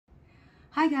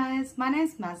Hi guys, my name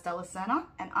is Masterclass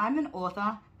and I'm an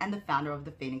author and the founder of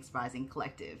the Phoenix Rising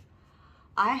Collective.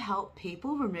 I help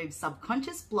people remove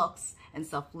subconscious blocks and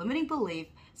self-limiting belief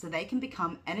so they can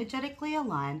become energetically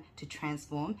aligned to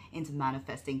transform into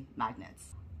manifesting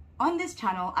magnets. On this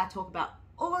channel, I talk about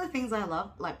all the things I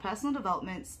love, like personal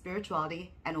development,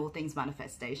 spirituality, and all things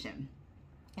manifestation.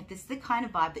 If this is the kind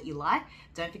of vibe that you like,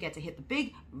 don't forget to hit the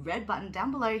big red button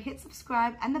down below, hit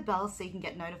subscribe and the bell so you can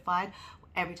get notified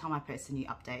every time I post a new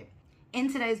update.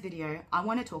 In today's video, I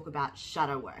want to talk about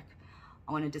shadow work.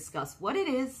 I want to discuss what it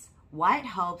is, why it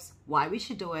helps, why we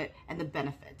should do it, and the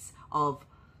benefits of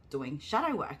doing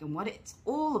shadow work and what it's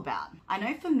all about. I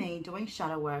know for me, doing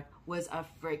shadow work was a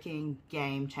freaking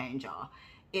game changer.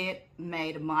 It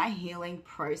made my healing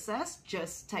process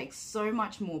just take so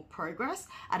much more progress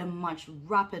at a much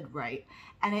rapid rate.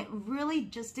 And it really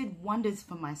just did wonders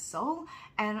for my soul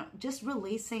and just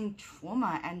releasing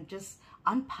trauma and just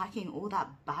unpacking all that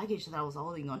baggage that I was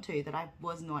holding onto that I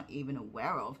was not even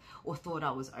aware of or thought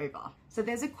I was over. So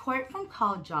there's a quote from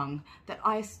Carl Jung that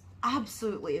I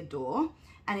absolutely adore,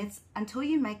 and it's, "Until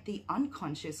you make the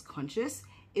unconscious conscious,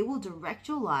 it will direct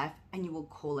your life and you will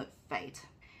call it fate."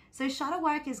 So shadow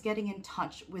work is getting in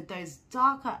touch with those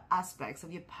darker aspects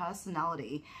of your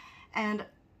personality and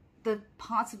the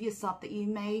parts of yourself that you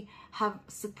may have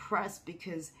suppressed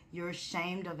because you're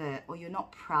ashamed of it or you're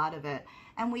not proud of it.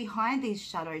 And we hide these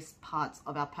shadow parts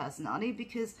of our personality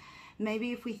because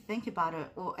maybe if we think about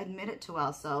it or admit it to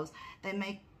ourselves, they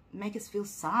make us feel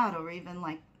sad or even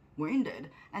like wounded.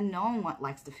 And no one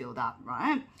likes to feel that,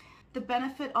 right? The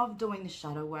benefit of doing the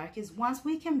shadow work is once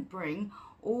we can bring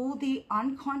all the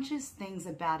unconscious things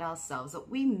about ourselves that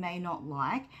we may not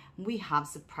like, we have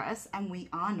suppressed and we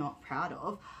are not proud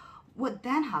of, what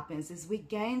then happens is we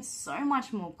gain so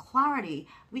much more clarity.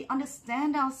 We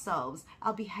understand ourselves,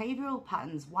 our behavioral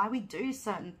patterns, why we do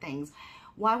certain things,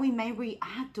 why we may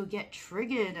react or get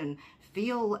triggered and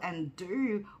feel and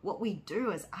do what we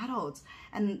do as adults.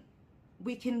 And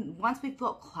we can, once we've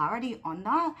got clarity on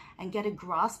that and get a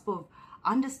grasp of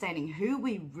understanding who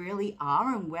we really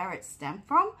are and where it stemmed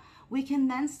from, we can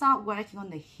then start working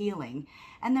on the healing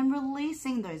and then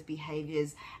releasing those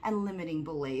behaviors and limiting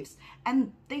beliefs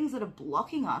and things that are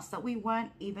blocking us that we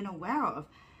weren't even aware of.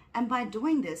 And by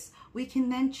doing this, we can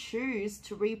then choose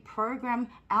to reprogram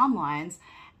our minds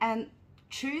and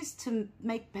choose to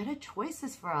make better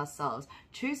choices for ourselves,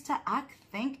 choose to act,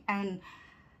 think, and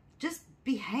just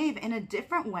behave in a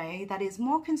different way that is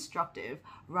more constructive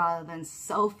rather than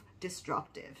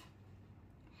self-destructive.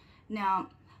 Now,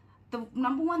 the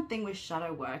number one thing with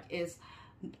shadow work is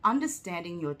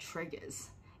understanding your triggers.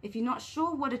 If you're not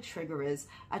sure what a trigger is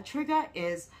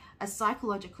a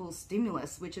psychological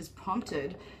stimulus which is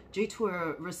prompted due to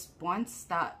a response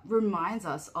that reminds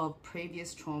us of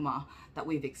previous trauma that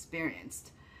we've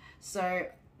experienced. So,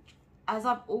 as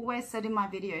I've always said in my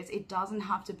videos, it doesn't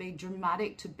have to be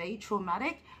dramatic to be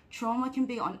traumatic. Trauma can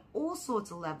be on all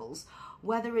sorts of levels,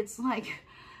 whether it's like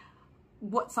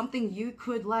what something you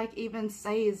could like even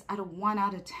say is at a 1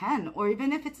 out of 10, or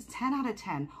even if it's a 10 out of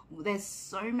 10, there's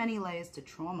so many layers to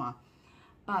trauma.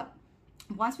 But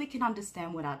once we can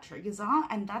understand what our triggers are,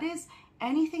 and that is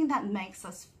anything that makes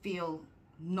us feel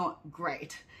not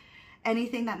great,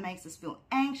 anything that makes us feel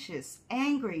anxious,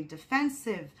 angry,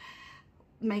 defensive,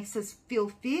 makes us feel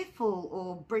fearful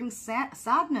or brings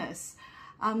sadness,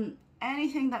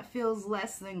 anything that feels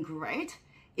less than great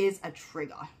is a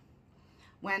trigger.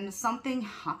 When something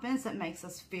happens that makes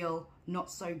us feel not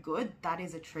so good, that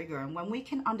is a trigger. And when we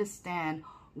can understand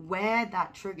where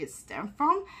that trigger stemmed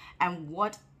from and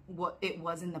what it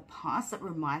was in the past that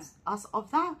reminds us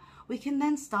of that, we can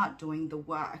then start doing the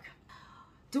work.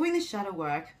 Doing the shadow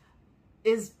work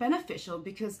is beneficial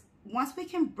because once we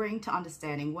can bring to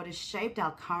understanding what has shaped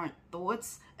our current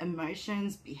thoughts,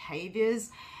 emotions,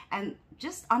 behaviors, and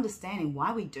just understanding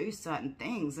why we do certain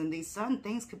things, and these certain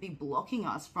things could be blocking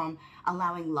us from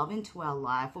allowing love into our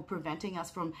life or preventing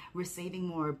us from receiving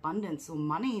more abundance or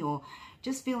money or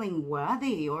just feeling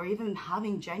worthy or even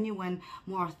having genuine,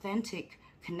 more authentic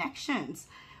connections.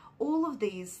 All of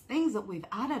these things that we've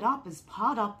added up as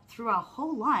part up through our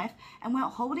whole life, and we're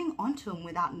holding onto them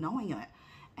without knowing it.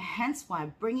 Hence why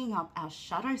bringing up our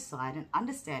shadow side and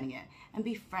understanding it and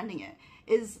befriending it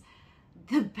is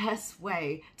the best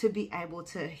way to be able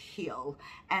to heal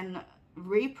and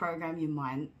reprogram your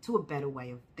mind to a better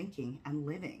way of thinking and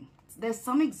living. There's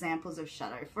some examples of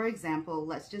shadow. For example,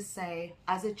 let's just say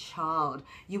as a child,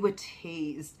 you were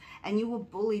teased and you were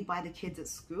bullied by the kids at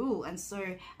school. And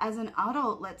so as an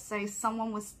adult, let's say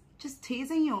someone was just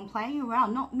teasing you and playing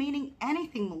around, not meaning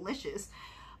anything malicious,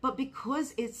 But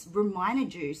because it's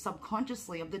reminded you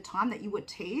subconsciously of the time that you were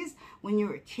teased when you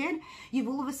were a kid, you've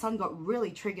all of a sudden got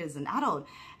really triggered as an adult,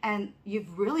 and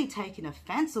you've really taken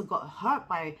offense or got hurt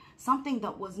by something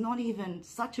that was not even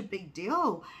such a big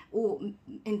deal or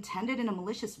intended in a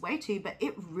malicious way to you, but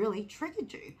it really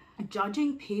triggered you.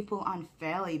 Judging people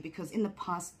unfairly because in the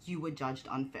past you were judged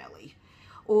unfairly,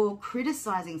 or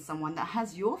criticizing someone that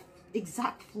has your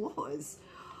exact flaws.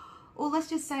 Or let's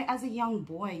just say, as a young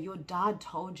boy, your dad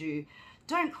told you,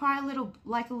 don't cry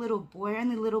like a little boy,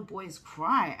 only little boys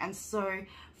cry. And so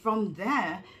from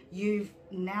there, you've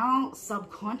now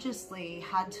subconsciously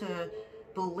had to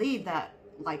believe that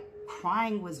like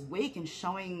crying was weak and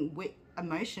showing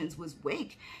emotions was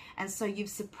weak. And so you've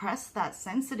suppressed that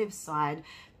sensitive side,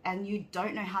 and you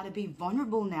don't know how to be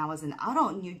vulnerable now as an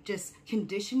adult, and you just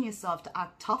condition yourself to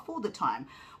act tough all the time,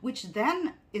 which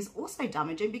then is also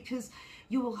damaging because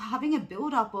you're having a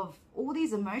buildup of all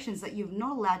these emotions that you've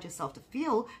not allowed yourself to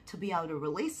feel to be able to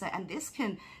release it. And this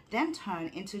can then turn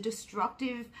into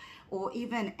destructive or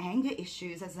even anger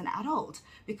issues as an adult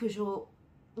because you're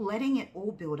letting it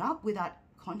all build up without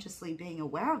consciously being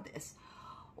aware of this.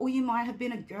 Or you might have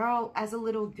been a girl, as a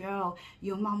little girl,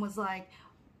 your mom was like,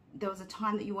 there was a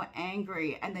time that you were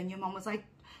angry, and then your mom was like,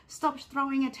 stop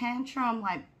throwing a tantrum,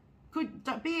 like,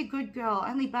 don't be a good girl,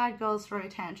 only bad girls throw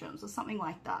tantrums, or something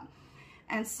like that.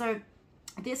 And so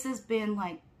this has been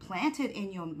like planted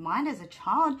in your mind as a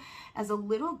child, as a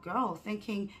little girl,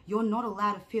 thinking you're not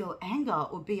allowed to feel anger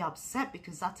or be upset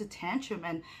because that's a tantrum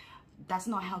and that's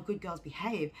not how good girls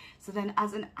behave. So then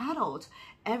as an adult,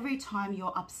 every time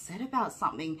you're upset about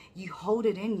something, you hold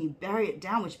it in, you bury it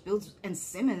down, which builds and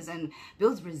simmers and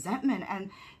builds resentment.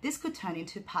 And this could turn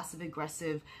into passive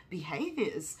aggressive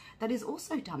behaviors that is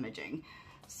also damaging.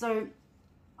 So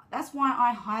that's why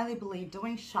I highly believe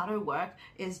doing shadow work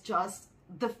is just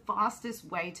the fastest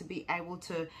way to be able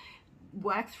to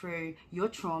work through your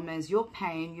traumas, your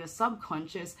pain, your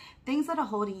subconscious, things that are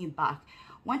holding you back.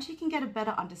 Once you can get a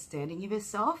better understanding of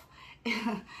yourself,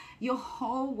 your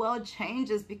whole world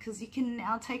changes because you can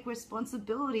now take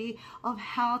responsibility of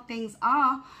how things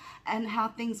are and how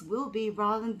things will be,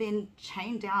 rather than being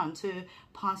chained down to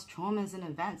past traumas and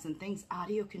events and things out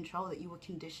of your control that you were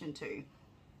conditioned to.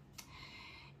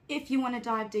 If you want to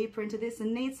dive deeper into this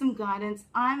and need some guidance,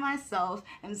 I myself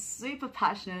am super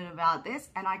passionate about this,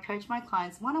 and I coach my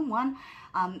clients one-on-one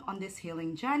on this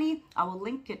healing journey. I will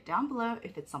link it down below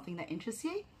if it's something that interests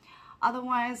you.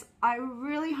 Otherwise, I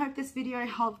really hope this video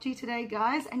helped you today,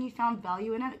 guys, and you found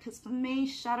value in it, because for me,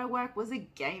 shadow work was a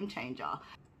game changer.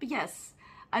 But yes,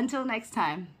 until next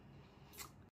time.